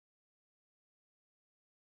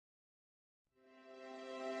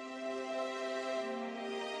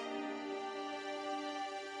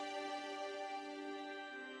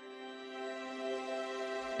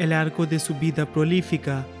El arco de su vida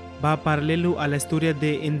prolífica va paralelo a la historia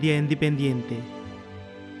de India independiente.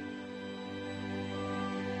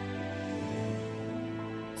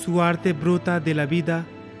 Su arte brota de la vida,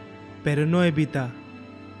 pero no evita.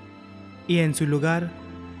 Y en su lugar,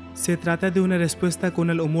 se trata de una respuesta con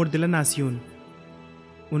el humor de la nación,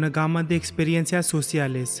 una gama de experiencias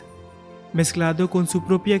sociales, mezclado con su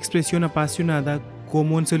propia expresión apasionada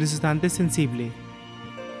como un solicitante sensible.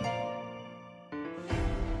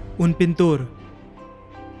 Un pintor,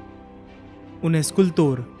 un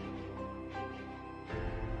escultor,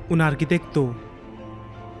 un arquitecto,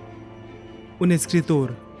 un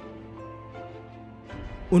escritor,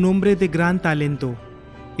 un hombre de gran talento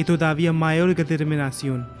y todavía mayor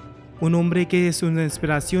determinación, un hombre que es una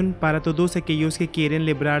inspiración para todos aquellos que quieren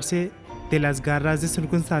librarse de las garras de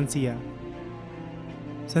circunstancia.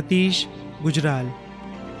 Satish Gujral,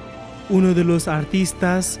 uno de los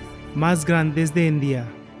artistas más grandes de India.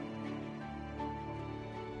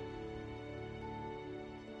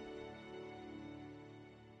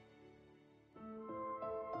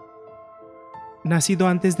 Nacido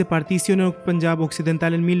antes de Partition en Punjab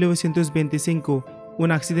occidental en 1925,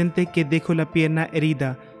 un accidente que dejó la pierna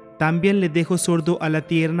herida también le dejó sordo a la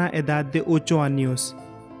tierna edad de 8 años.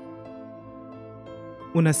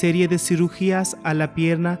 Una serie de cirugías a la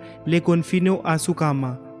pierna le confinó a su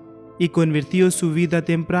cama y convirtió su vida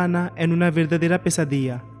temprana en una verdadera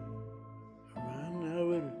pesadilla.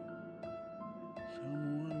 Whenever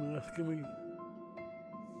someone asks me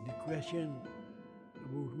the question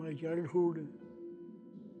about my childhood,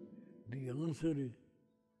 the answer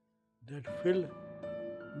that fill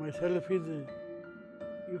myself is,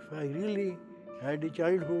 if I really had a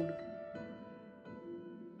childhood,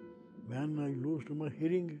 when I lost my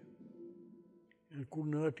hearing and could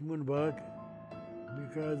not even walk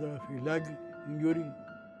because of a leg injury,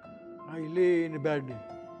 I lay in bed.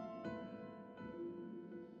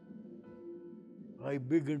 I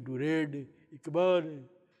began to read Iqbal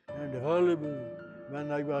and Ghalib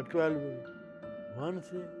when I was 12.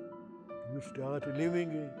 Once you start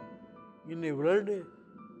living in a world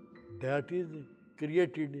that is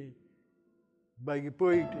created by a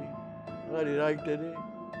poet or a writer,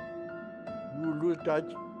 you lose touch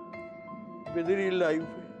with real life.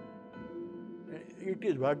 It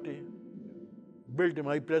is what built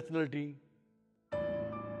my personality.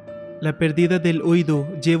 La pérdida del oído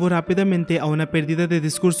llevó rápidamente a una pérdida de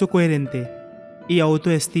discurso coherente y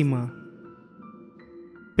autoestima.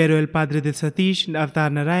 Pero el padre de Satish,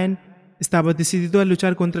 Avatar Narayan, estaba decidido a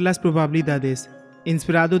luchar contra las probabilidades.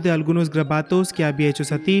 Inspirado de algunos grabatos que había hecho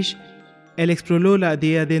Satish, él exploró la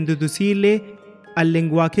idea de introducirle al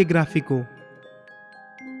lenguaje gráfico.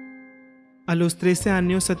 A los 13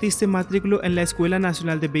 años, Satish se matriculó en la Escuela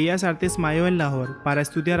Nacional de Bellas Artes Mayo en Lahore para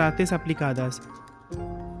estudiar artes aplicadas.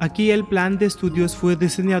 Aquí el plan de estudios fue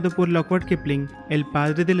diseñado por Rudyard Kipling, el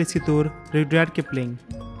padre del escritor Rudyard Kipling.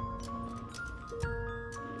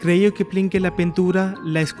 Creyó Kipling que la pintura,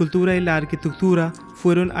 la escultura y la arquitectura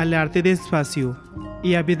fueron al arte de espacio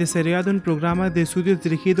y había desarrollado un programa de estudios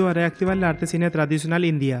dirigido a reactivar la artesanía tradicional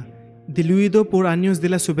india, diluido por años de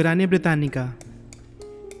la soberanía británica.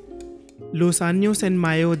 Los años en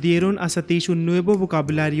Mayo dieron a Satish un nuevo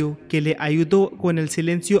vocabulario que le ayudó con el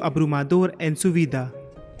silencio abrumador en su vida.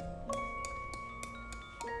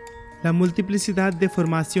 La multiplicidad de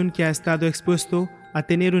formación que ha estado expuesto a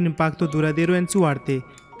tener un impacto duradero en su arte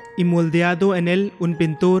y moldeado en él un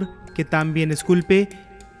pintor que también esculpe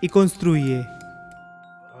y construye.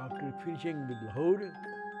 After finishing with Lahore,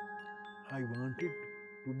 I wanted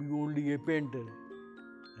to be only a painter,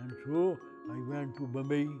 and so I went to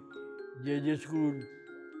Bombay JJ School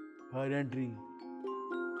for entry.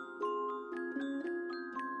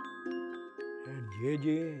 At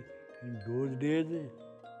JJ, in those days,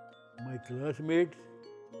 my classmates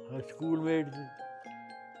or schoolmates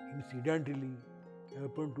incidentally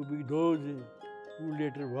happened to be those who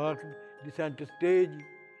later walked the center stage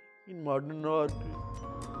in modern art.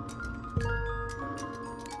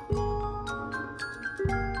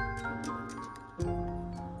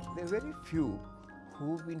 There are very few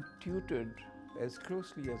who've been tutored as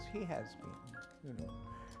closely as he has been,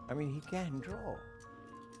 I mean, he can draw.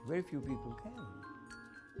 Very few people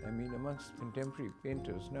can. I mean, amongst contemporary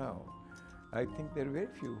painters now, I think there are very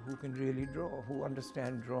few who can really draw, who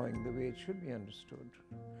understand drawing the way it should be understood.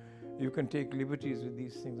 You can take liberties with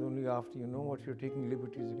these things only after you know what you're taking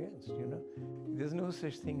liberties against, There's no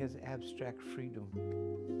such thing as abstract freedom.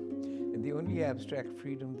 And the only abstract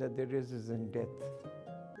freedom that there is in death.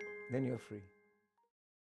 Then you're free.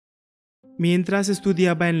 Mientras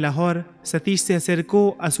estudiaba en Lahore, Satish se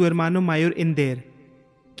acercó a su hermano mayor Inder,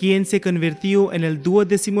 quien se convirtió en el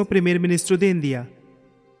 12º primer ministro de India.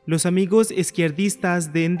 Los amigos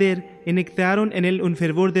izquierdistas de Ender inyectaron en él un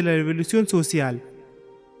fervor de la revolución social.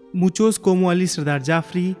 Muchos como Ali Sardar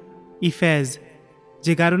Jafri y Faiz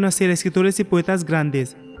llegaron a ser escritores y poetas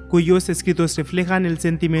grandes, cuyos escritos reflejan el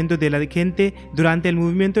sentimiento de la gente durante el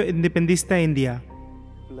movimiento independentista india.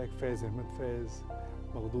 Like Faiz Ahmed Faiz,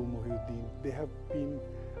 Makhdoom Mohyuddin, they have been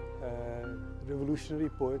revolutionary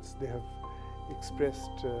poets. They have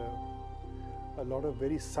expressed a lot of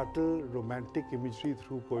very subtle romantic imagery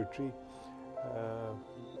through poetry,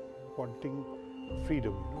 wanting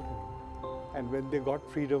freedom. And when they got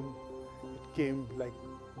freedom, it came like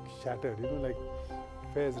shattered. Like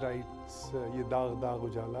Faiz writes, "Ye daag daag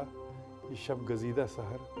ujala, ye shab gazida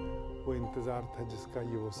sahar, wo intezar tha jiska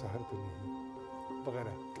ye wo sahar to nahi,"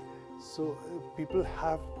 वगैरह. So people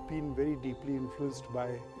have been very deeply influenced by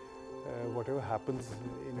whatever happens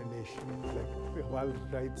in a nation. Like Iqbal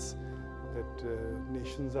writes that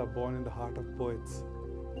nations are born in the heart of poets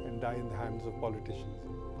and die in the hands of politicians.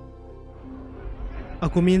 A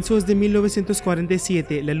comienzos de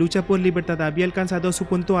 1947, la lucha por libertad había alcanzado su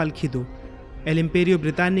punto álgido. El Imperio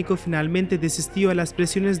Británico finalmente desistió a las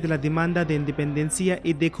presiones de la demanda de independencia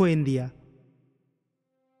y dejó India.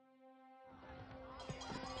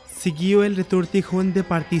 Siguió el retortijón de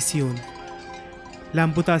partición. La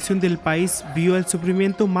amputación del país vio el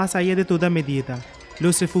sufrimiento más allá de toda medida.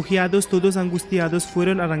 Los refugiados, todos angustiados,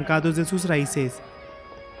 fueron arrancados de sus raíces.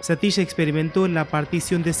 Satish experimentó la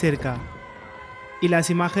partición de cerca, y las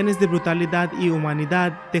imágenes de brutalidad y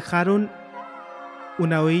humanidad dejaron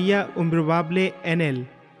una huella improbable en él.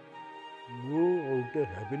 No outer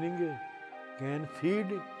happening can feed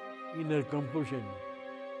inner compulsion.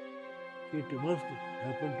 It must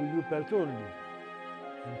happen to you personally.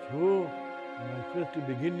 And so, my first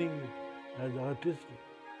beginning as artist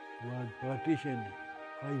was partition.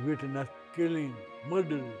 I witnessed killing,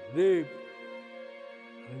 murder, rape.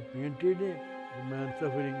 I painted a man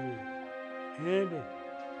suffering. And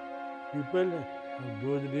people of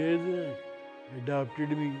those days adopted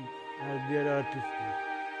me as their artist.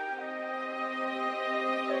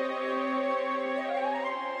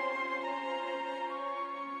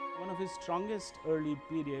 One of his strongest early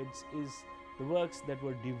periods is the works that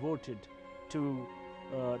were devoted to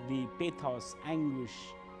the pathos,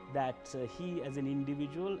 anguish that he as an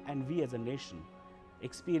individual and we as a nation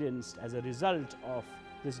experienced as a result of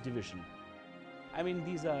this division. I mean,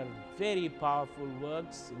 these are very powerful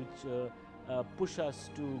works which push us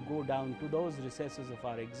to go down to those recesses of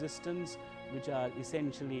our existence which are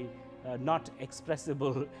essentially not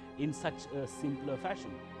expressible in such a simpler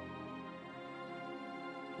fashion.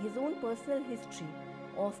 His own personal history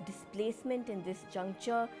of displacement in this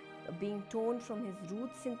juncture, being torn from his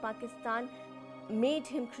roots in Pakistan, made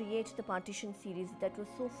him create the Partition series that was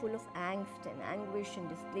so full of angst and anguish and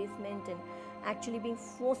displacement and actually being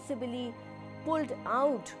forcibly pulled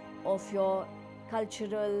out of your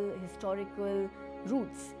cultural, historical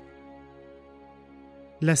roots.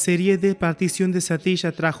 La serie de Partición de Satish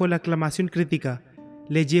atrajo la aclamación crítica.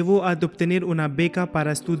 Le llevó a obtener una beca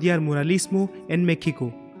para estudiar muralismo en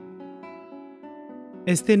México.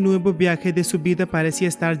 Este nuevo viaje de su vida parecía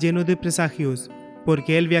estar lleno de presagios,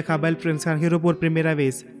 porque él viajaba al extranjero por primera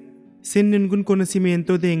vez, sin ningún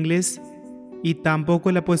conocimiento de inglés y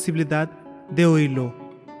tampoco la posibilidad de oírlo.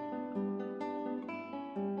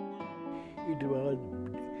 It was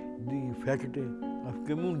the fact of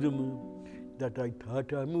communism that I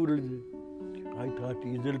thought murals. I thought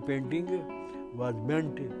easel painting was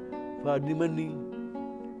meant for the money.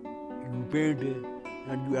 You paint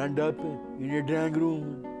and you end up in a drawing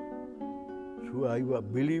room. So I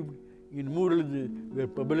believed in murals where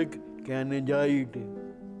public can enjoy it.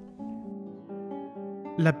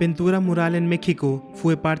 La pintura mural en México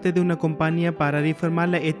fue parte de una campaña para reformar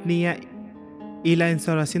la etnia y la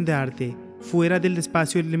instauración de arte, fuera del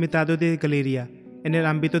espacio limitado de galería, en el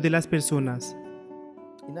ámbito de las personas.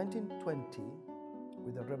 In 1920,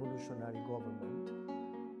 with the revolutionary government,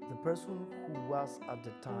 the person who was at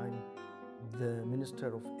the time the Minister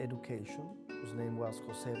of Education, whose name was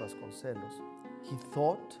José Vasconcelos, he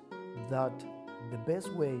thought that the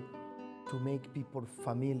best way to make people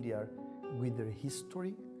familiar with their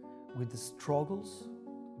history, with the struggles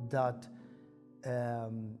that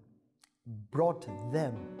brought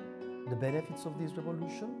them the benefits of this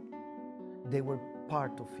revolution, they were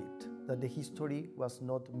part of it, that the history was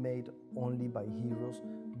not made only by heroes,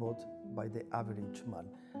 but by the average man.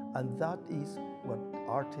 And that is what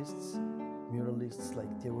artists, muralists like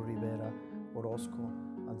Diego Rivera, Orozco,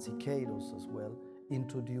 and Siqueiros as well,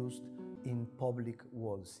 introduced in public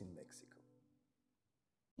walls in Mexico.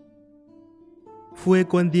 Fue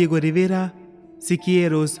con Diego Rivera,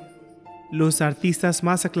 Siqueiros, los artistas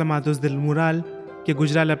más aclamados del mural, que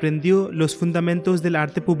Gujral aprendió los fundamentos del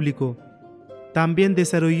arte público. También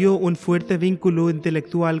desarrolló un fuerte vínculo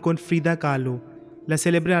intelectual con Frida Kahlo, la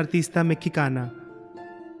célebre artista mexicana.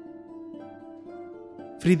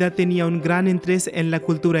 Frida tenía un gran interés en la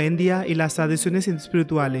cultura india y las tradiciones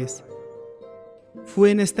espirituales.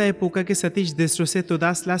 Fue en esta época que Satish destrozó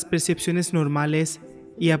todas las percepciones normales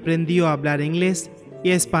y aprendió a hablar inglés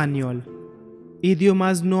y español,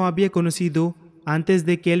 idiomas no había conocido antes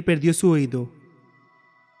de que él perdió su oído.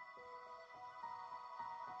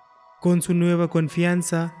 Con su nueva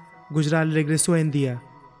confianza, Gujral regresó a India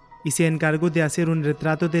y se encargó de hacer un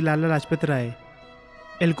retrato de Lala Lajpat Rai,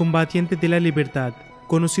 el combatiente de la libertad,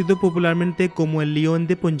 conocido popularmente como el León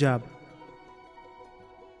de Punjab.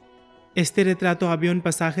 Este retrato había un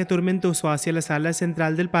pasaje tormentoso hacia la sala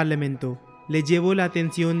central del Parlamento. Le llevó la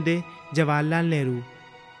atención de Jawaharlal Nehru,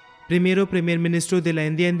 primero primer ministro de la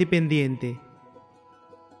India independiente.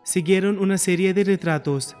 Siguieron una serie de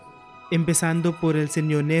retratos, empezando por el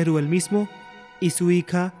señor Nehru él mismo y su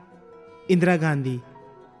hija Indira Gandhi.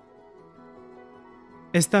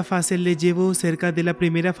 Esta fase le llevó cerca de la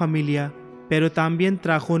primera familia, pero también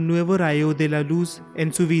trajo un nuevo rayo de la luz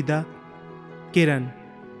en su vida, Kiran.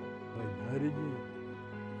 My marriage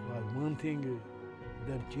was one thing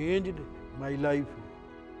that changed my life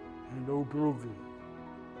and outlook.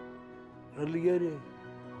 Earlier,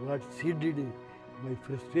 what seeded my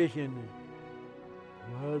frustration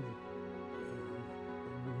was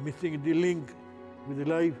missing the link with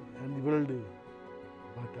life and the world.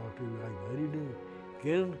 But after I married,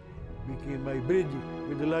 Kiran became my bridge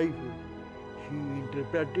with life. She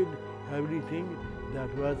interpreted everything that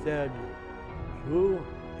was said. So,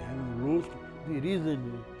 having lost the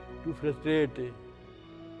reason to frustrate,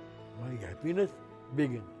 my happiness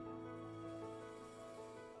began.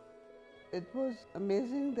 It was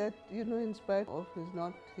amazing that, in spite of his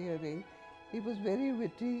not hearing, he was very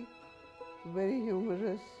witty, very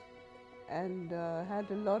humorous, and had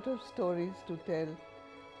a lot of stories to tell,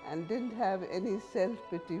 and didn't have any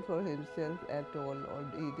self-pity for himself at all,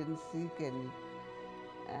 or he didn't seek any.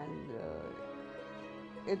 And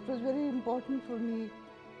it was very important for me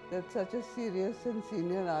that such a serious and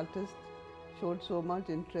senior artist showed so much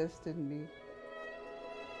interest in me.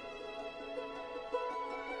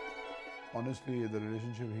 Honestly, the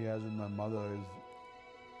relationship he has with my mother is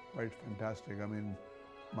quite fantastic. I mean,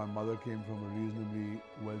 my mother came from a reasonably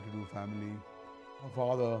well-to-do family. Her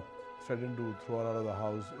father threatened to throw her out of the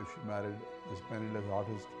house if she married this penniless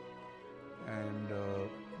artist. And,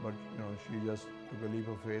 but she just took a leap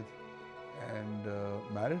of faith and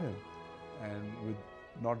married him. And with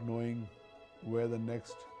not knowing where the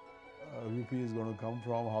next rupee is going to come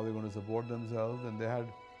from, how they're going to support themselves. And they had,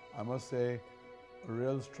 I must say, a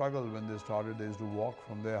real struggle when they started. They used to walk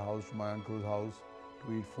from their house to my uncle's house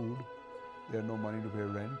to eat food. They had no money to pay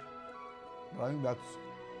rent. But I think that's,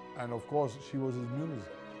 and of course she was his muse.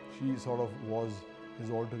 She sort of was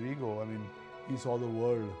his alter ego. I mean, he saw the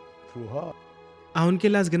world through her. Aunque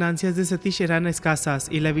las ganancias de Satish eran escasas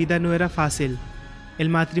y la vida no era fácil, el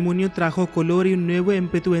matrimonio trajo color y un nuevo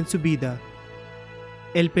ímpetu en su vida.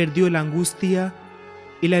 Él perdió la angustia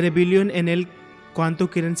y la rebelión en él cuando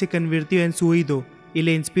Kiran se convirtió en su oído y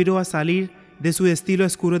le inspiró a salir de su estilo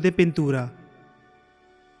oscuro de pintura.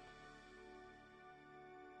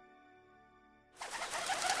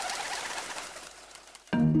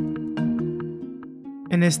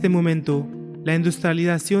 En este momento, la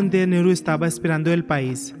industrialización de Nehru estaba esperando el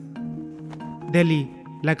país. Delhi,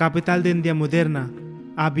 la capital de India moderna,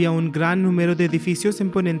 había un gran número de edificios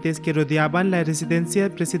imponentes que rodeaban la residencia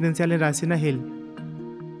presidencial en Rasina Hill.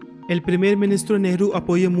 El primer ministro Nehru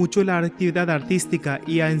apoyó mucho la actividad artística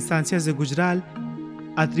y a instancias de Gujral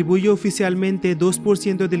atribuyó oficialmente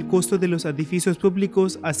 2% del costo de los edificios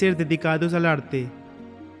públicos a ser dedicados al arte.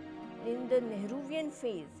 In the Nehruvian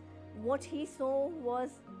phase, what he saw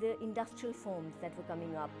was the industrial forms that were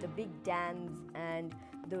coming up, the big dams and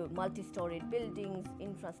the multi-storied buildings,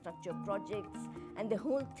 infrastructure projects, and the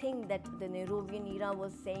whole thing that the Nehruvian era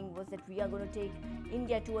was saying was that we are going to take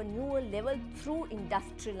India to a newer level through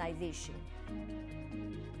industrialization.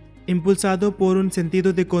 Impulsado por un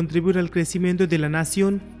sentido de contribuir al crecimiento de la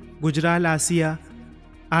nación, Gujral hacía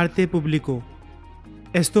arte público.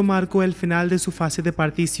 Esto marcó el final de su fase de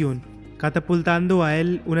partición, catapultando a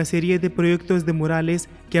él una serie de proyectos de murales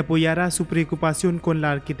que apoyara su preocupación con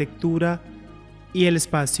la arquitectura y el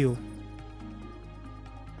espacio.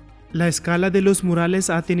 La escala de los murales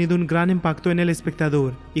ha tenido un gran impacto en el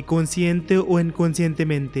espectador y, consciente o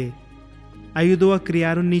inconscientemente, ayudó a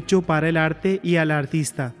crear un nicho para el arte y al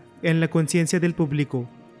artista, en la conciencia del público.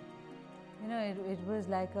 You know, it was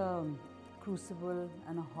like a crucible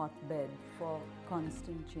and a hotbed for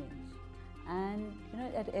constant change. And you know,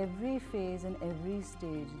 at every phase and every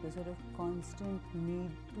stage, the sort of constant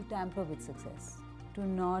need to tamper with success, to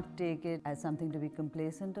not take it as something to be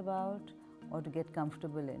complacent about or to get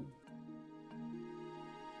comfortable in.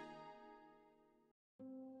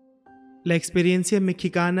 La experiencia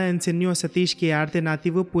mexicana enseñó a Satish que arte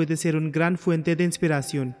nativo puede ser una gran fuente de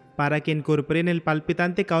inspiración para que incorporen el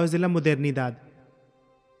palpitante caos de la modernidad.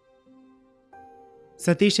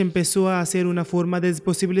 Satish empezó a hacer una forma de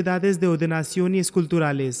posibilidades de ordenación y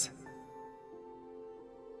esculturales.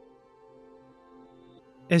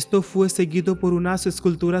 Esto fue seguido por unas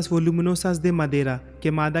esculturas voluminosas de madera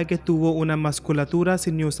quemada que tuvo una musculatura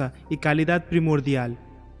sinuosa y calidad primordial.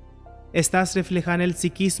 Estas reflejan el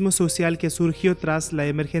psiquismo social que surgió tras la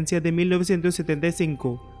emergencia de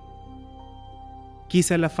 1975.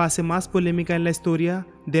 Quizá la fase más polémica en la historia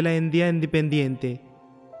de la India independiente,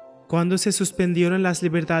 cuando se suspendieron las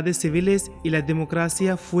libertades civiles y la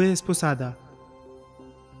democracia fue esposada.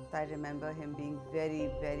 I remember him being very,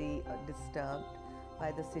 very disturbed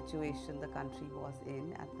by the situation the country was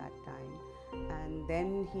in at that time. And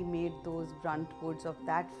then he made those brunt woods of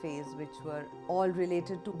that phase, which were all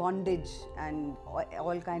related to bondage and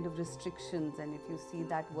all kind of restrictions. And if you see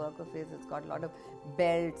that work of his, it's got a lot of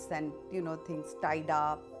belts and, you know, things tied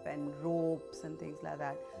up and ropes and things like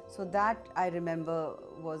that. So that I remember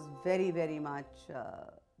was very, very much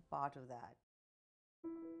part of that.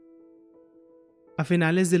 A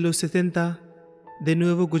finales de los 70, de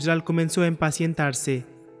nuevo Gujral comenzó a impacientarse.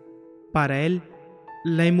 Para él,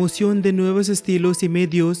 la emoción de nuevos estilos y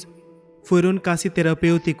medios fueron casi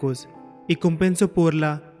terapéuticos y compensó por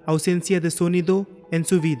la ausencia de sonido en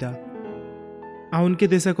su vida. Aunque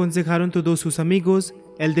desaconsejaron todos sus amigos,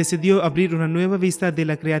 él decidió abrir una nueva vista de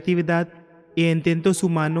la creatividad e intentó su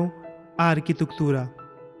mano a arquitectura.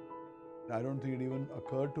 I don't think it even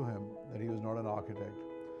occurred to him that he was not an architect.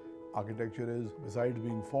 Architecture is, besides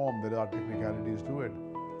being form, there are technicalities to it.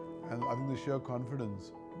 And I think the sheer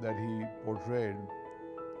confidence that he portrayed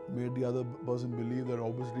made the other person believe that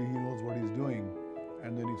obviously he knows what he's doing,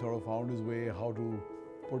 and then he sort of found his way how to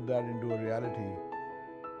put that into a reality.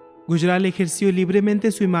 Gujral ejerció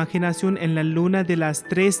libremente su imaginación en la luna de las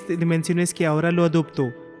 3 dimensiones que ahora lo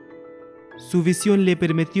adoptó. Su visión le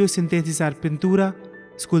permitió sintetizar pintura,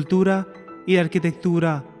 escultura y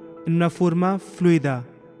arquitectura en una forma fluida.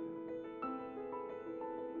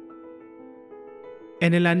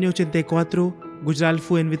 En el año 84, Gujral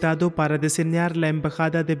fue invitado para diseñar la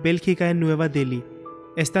Embajada de Bélgica en Nueva Delhi.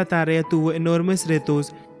 Esta tarea tuvo enormes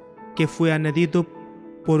retos que fue añadido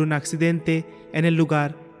por un accidente en el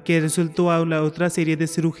lugar que resultó a una otra serie de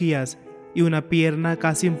cirugías y una pierna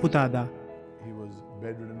casi amputada. He was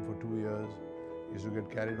bedridden for 2 years. He used to get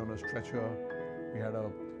carried on a stretcher. We had a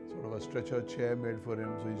sort of a stretcher chair made for him,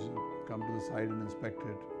 so he used to come to the side and inspect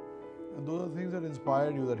it. And those are things that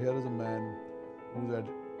inspired you, that here is a man who's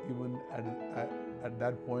even at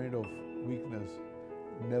that point of weakness,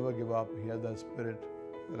 never give up. He has that spirit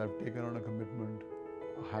that I've taken on a commitment.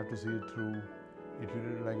 I have to see it through. He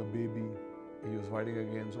treated it like a baby. He was fighting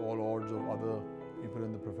against all odds of other people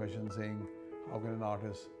in the profession, saying, how can an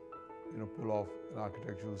artist, pull off an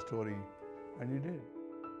architectural story? And he did.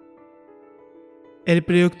 El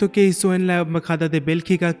proyecto que hizo en la Embajada de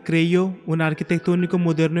Bélgica creó un arquitectónico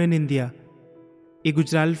moderno en India. Y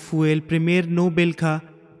Gujral fue el primer no belga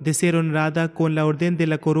de ser honrada con la Orden de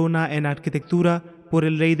la Corona en Arquitectura por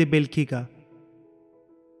el rey de Bélgica.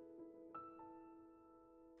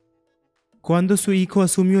 Cuando su hijo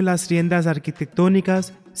asumió las riendas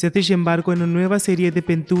arquitectónicas, Satish embarcó en una nueva serie de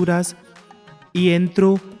pinturas y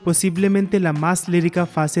entró posiblemente la más lírica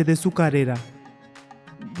fase de su carrera.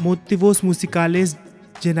 Motivos musicales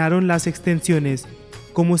llenaron las extensiones,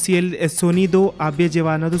 como si el sonido había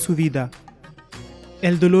llevado su vida.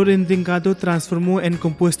 El dolor intrincado transformó en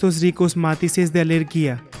compuestos ricos matices de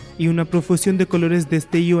alegría y una profusión de colores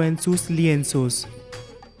destelló en sus lienzos.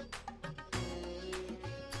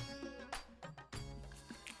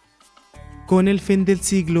 Con el fin del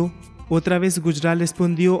siglo, otra vez Gujral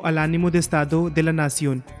respondió al ánimo de Estado de la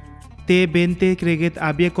nación. T-20 Cricket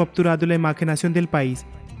había capturado la imaginación del país.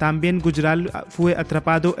 También Gujral fue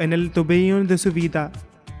atrapado en el tourbillon de su vida.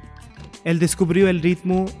 Él descubrió el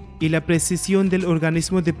ritmo y la precisión del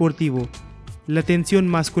organismo deportivo, la tensión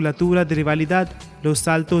musculatura de rivalidad, los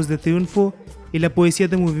saltos de triunfo y la poesía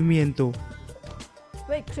de movimiento.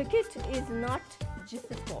 Well, cricket is not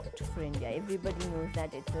just a sport for India. Everybody knows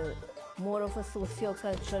that it's more of a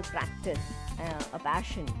socio-cultural practice, a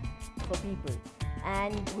passion for people.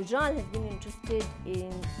 And Gujral has been interested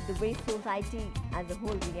in the way society as a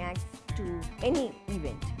whole reacts to any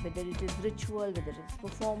event, whether it is ritual, whether it is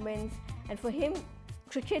performance. And for him,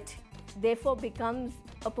 cricket therefore becomes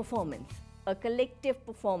a performance, a collective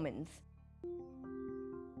performance.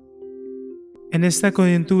 En esta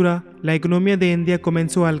coyuntura, la economía de India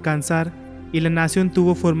comenzó a alcanzar y la nación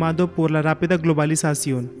tuvo formado por la rápida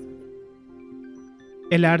globalización.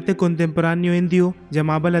 El arte contemporáneo indio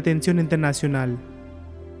llamaba la atención internacional.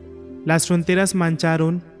 Las fronteras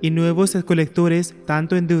mancharon y nuevos colectores,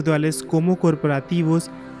 tanto individuales como corporativos,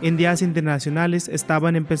 en días internacionales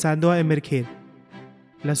estaban empezando a emerger.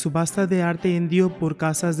 La subasta de arte indio por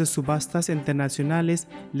casas de subastas internacionales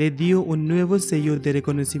le dio un nuevo sello de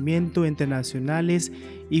reconocimiento internacionales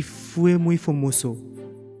y fue muy famoso.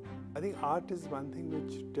 I think art is one thing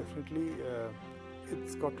which definitely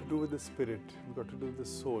it's got to do with the spirit, it's got to do with the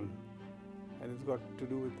soul, and it's got to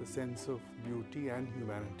do with the sense of beauty and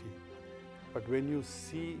humanity. But when you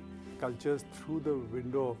see cultures through the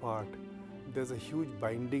window of art, there's a huge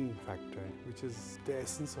binding factor, which is the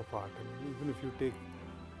essence of art. I mean, even if you take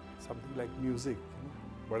something like music,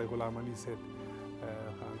 Bade Ghulam Ali said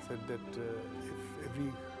that if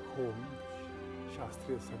every home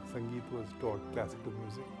Shastriya Sangeet was taught, classical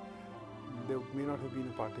music, there may not have been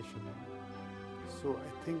a partition. So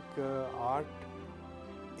I think art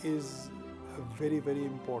is a very, very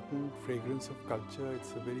important fragrance of culture.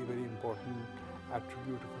 It's a very, very important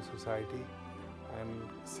attribute of a society, and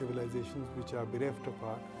civilizations which are bereft of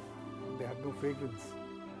art, they have no fragrance.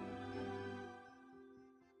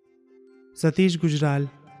 Satish Gujral,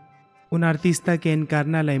 un artista que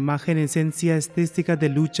encarna la imagen esencia estética de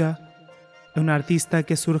lucha, un artista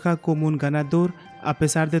que surja como un ganador a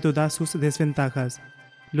pesar de todas sus desventajas.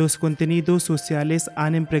 Los contenidos sociales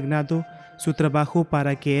han impregnado su trabajo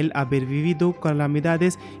para que él haber vivido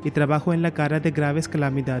calamidades y trabajo en la cara de graves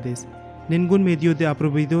calamidades. Ningún medio de ha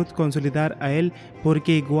podido consolidar a él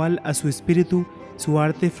porque igual a su espíritu, su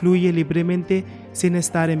arte fluye libremente sin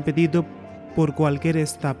estar impedido por cualquier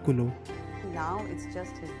obstáculo. Now it's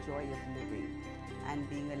just his joy of living and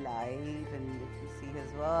being alive, and if you see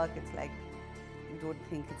his work, it's like you don't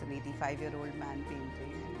think it's an 85-year-old man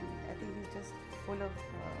painting. I think he's just full of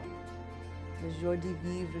the joie de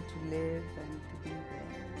vivre, to live and to be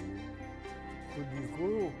there. खुद को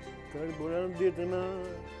कर बुलंद इतना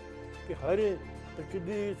कि हर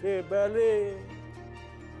तकदीर से पहले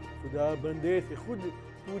खुदा बंदे से खुद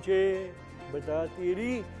पूछे बता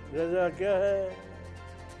तेरी रजा क्या है.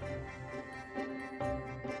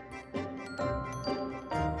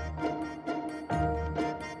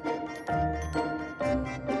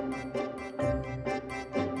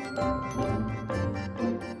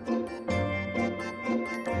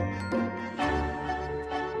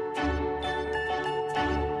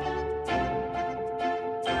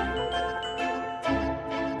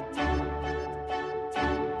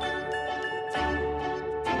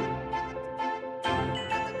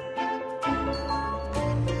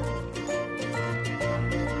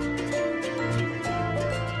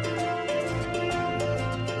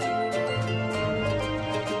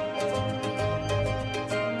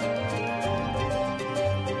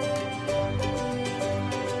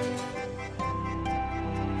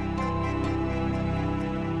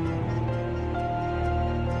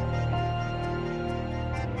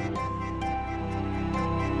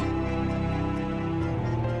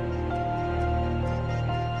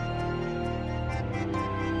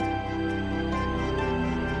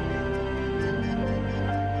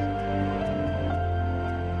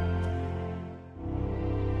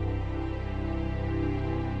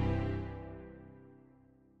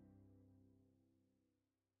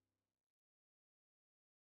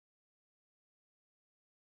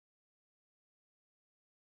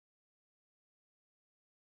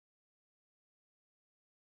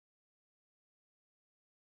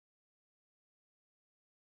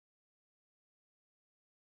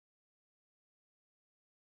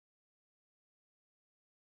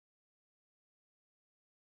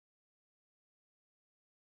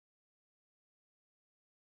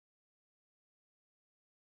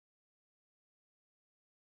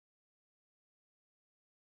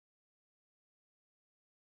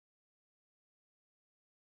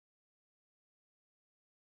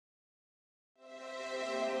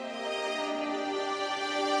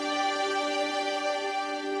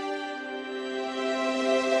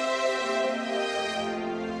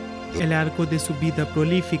 El arco de su vida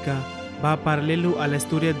prolífica va paralelo a la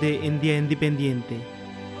historia de India independiente.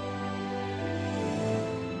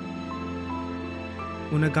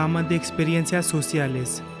 Una gama de experiencias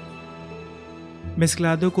sociales,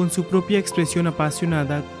 mezclado con su propia expresión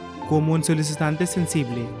apasionada, como un solicitante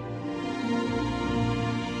sensible.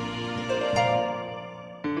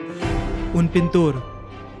 Un pintor,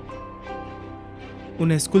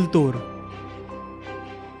 un escultor,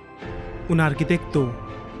 un arquitecto,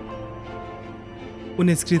 un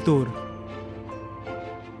escritor,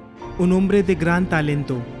 un hombre de gran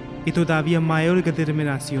talento y todavía mayor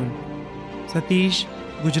determinación, Satish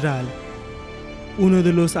Gujral, uno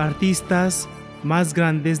de los artistas más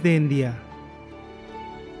grandes de India.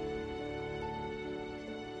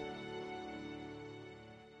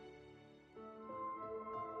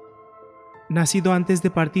 Nacido antes de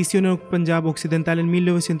Partition en Punjab Occidental en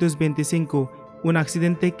 1925, un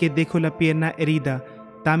accidente que dejó la pierna herida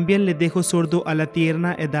también le dejó sordo a la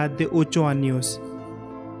tierna edad de 8 años.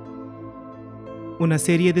 Una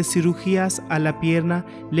serie de cirugías a la pierna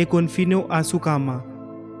le confinó a su cama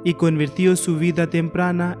y convirtió su vida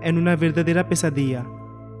temprana en una verdadera pesadilla.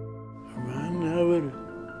 Whenever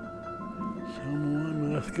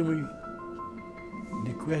someone asks me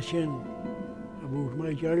the question about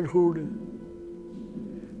my childhood,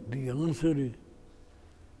 the answer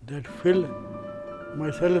that fill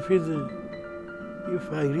myself is,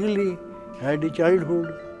 if I really had a childhood.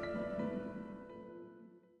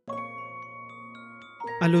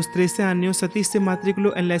 A los 13 años, Satish se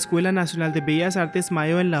matriculó en la Escuela Nacional de Bellas Artes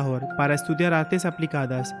Mayo en Lahore para estudiar artes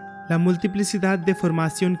aplicadas. La multiplicidad de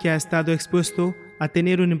formación que ha estado expuesto a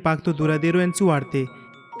tener un impacto duradero en su arte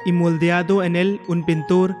y moldeado en él un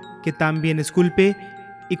pintor que también esculpe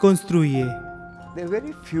y construye. There are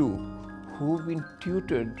very few who've been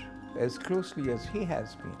tutored as closely as he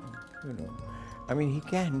has been, I mean, he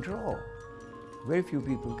can draw. Very few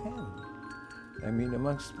people can. I mean,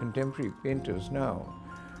 amongst contemporary painters now,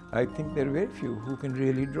 I think there are very few who can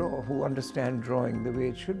really draw, who understand drawing the way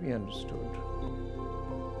it should be understood.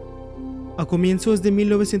 A comienzos de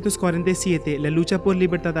 1947, la lucha por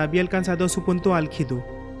libertad había alcanzado su punto álgido.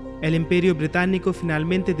 El Imperio Británico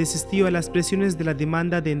finalmente desistió a las presiones de la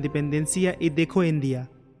demanda de independencia y dejó India.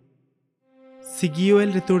 Siguió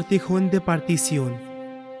el retortijón de Partition.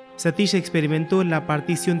 Satish experimentó la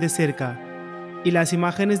partición de cerca, y las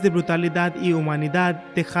imágenes de brutalidad y humanidad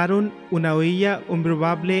dejaron una huella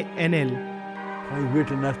improbable en él. I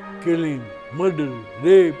witnessed killing, murder,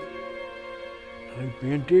 rape. I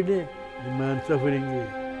painted the man suffering,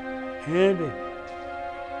 and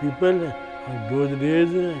people of those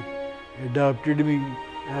days adopted me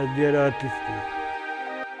as their artist.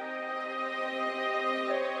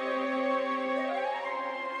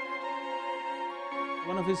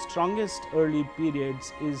 One of his strongest early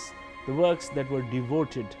periods is the works that were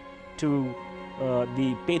devoted to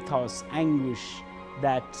the pathos, anguish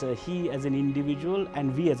that he as an individual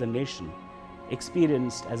and we as a nation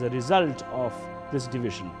experienced as a result of this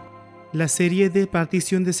division. La serie de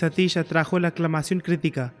Partition de Satish atrajo la aclamación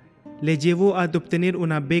crítica. Le llevó a obtener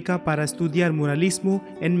una beca para estudiar muralismo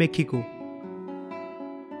en México.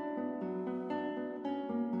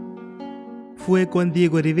 Fue con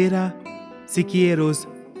Diego Rivera, Siqueiros,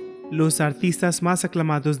 los artistas más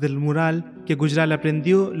aclamados del mural, que Gujral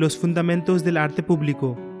aprendió los fundamentos del arte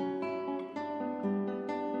público.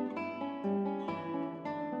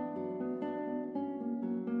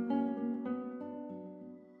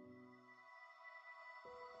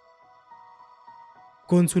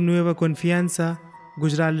 Con su nueva confianza,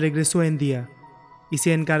 Gujral regresó a India y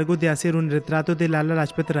se encargó de hacer un retrato de Lala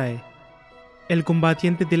Lajpat Rai, el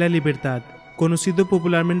combatiente de la libertad, conocido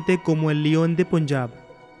popularmente como el León de Punjab.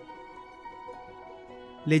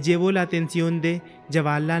 Le llevó la atención de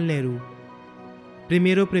Jawaharlal Nehru,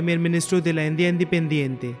 primero primer ministro de la India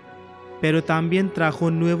independiente, pero también trajo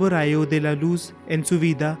un nuevo rayo de la luz en su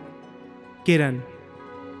vida, Kiran.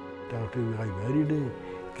 After I married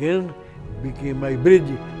Kiran, became my bridge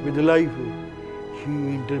with life. She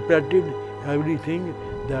interpreted everything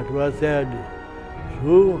that was sad.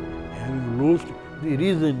 So, having lost the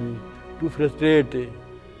reason to frustrate,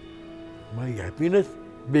 my happiness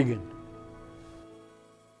began.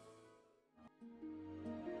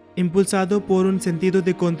 Impulsado por un sentido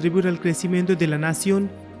de contribuir al crecimiento de la nación,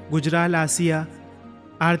 Gujral hacía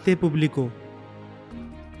arte público.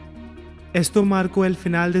 Esto marcó el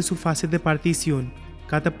final de su fase de partición,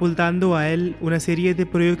 catapultando a él una serie de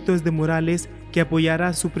proyectos de murales que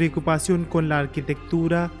apoyara su preocupación con la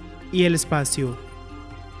arquitectura y el espacio.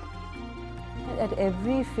 At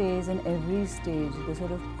every phase and every stage, the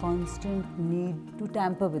sort of constant need to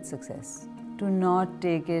tamper with success, to not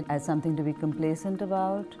take it as something to be complacent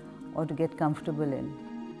about or to get comfortable in.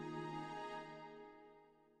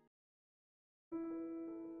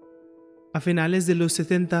 A finales de los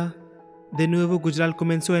 70, de nuevo Gujral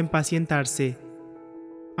comenzó a impacientarse.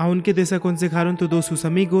 Aunque desaconsejaron todos sus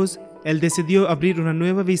amigos, él decidió abrir una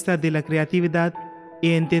nueva vista de la creatividad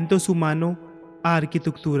e intentó su mano a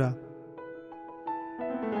arquitectura.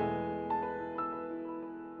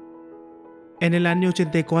 En el año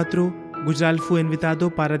 84, Gujral fue invitado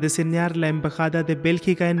para diseñar la Embajada de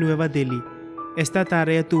Bélgica en Nueva Delhi. Esta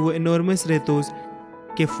tarea tuvo enormes retos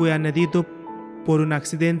que fue añadido por un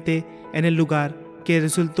accidente en el lugar que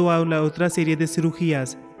resultó a una otra serie de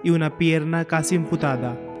cirugías y una pierna casi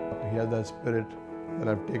amputada. He had that spirit that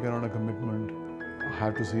I've taken on a commitment. I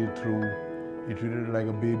have to see it through. He treated it like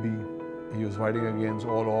a baby. He was fighting against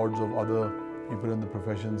all odds of other people in the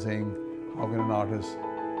profession, saying, how can an artist,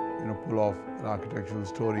 pull off an architectural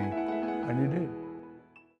story? And he did.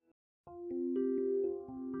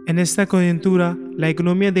 En esta coyuntura, la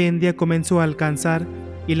economía de India comenzó a alcanzar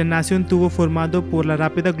y la nación estuvo formado por la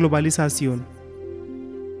rápida globalización.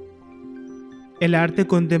 El arte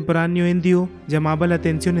contemporáneo indio llamaba la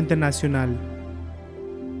atención internacional.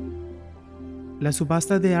 La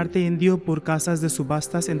subasta de arte indio por casas de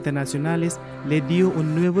subastas internacionales le dio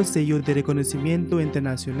un nuevo sello de reconocimiento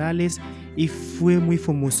internacionales y fue muy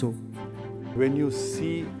famoso. When you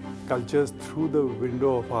see cultures through the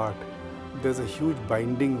window of art, there's a huge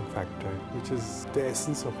binding factor, which is the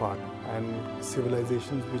essence of art. And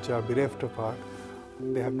civilizations which are bereft of art,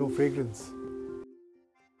 they have no fragrance.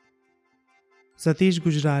 Satish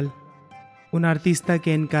Gujral, un artista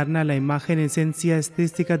que encarna la imagen esencia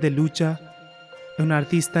estética de lucha, un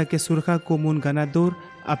artista que surja como un ganador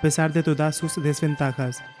a pesar de todas sus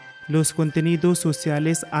desventajas. Los contenidos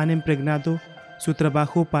sociales han impregnado su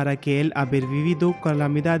trabajo para que él haber vivido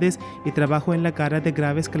calamidades y trabajó en la cara de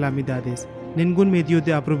graves calamidades. Ningún medio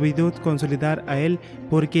de ha podido consolidar a él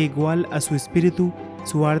porque igual a su espíritu,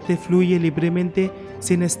 su arte fluye libremente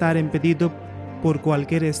sin estar impedido por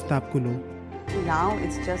cualquier obstáculo. Now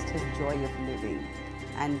it's just his joy of living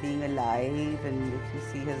and being alive, and if you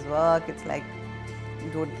see his work, it's like you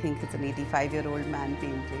don't think it's an 85-year-old man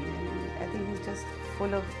painting. I think he's just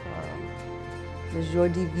full of the joie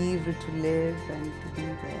de vivre, to live and to be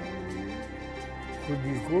there.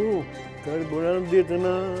 खुदी को कर बुलंद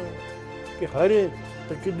इतना कि हर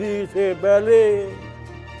तकदीर से पहले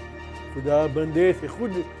खुदा बंदे से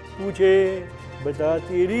खुद पूछे बता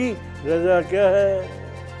तेरी रजा क्या है.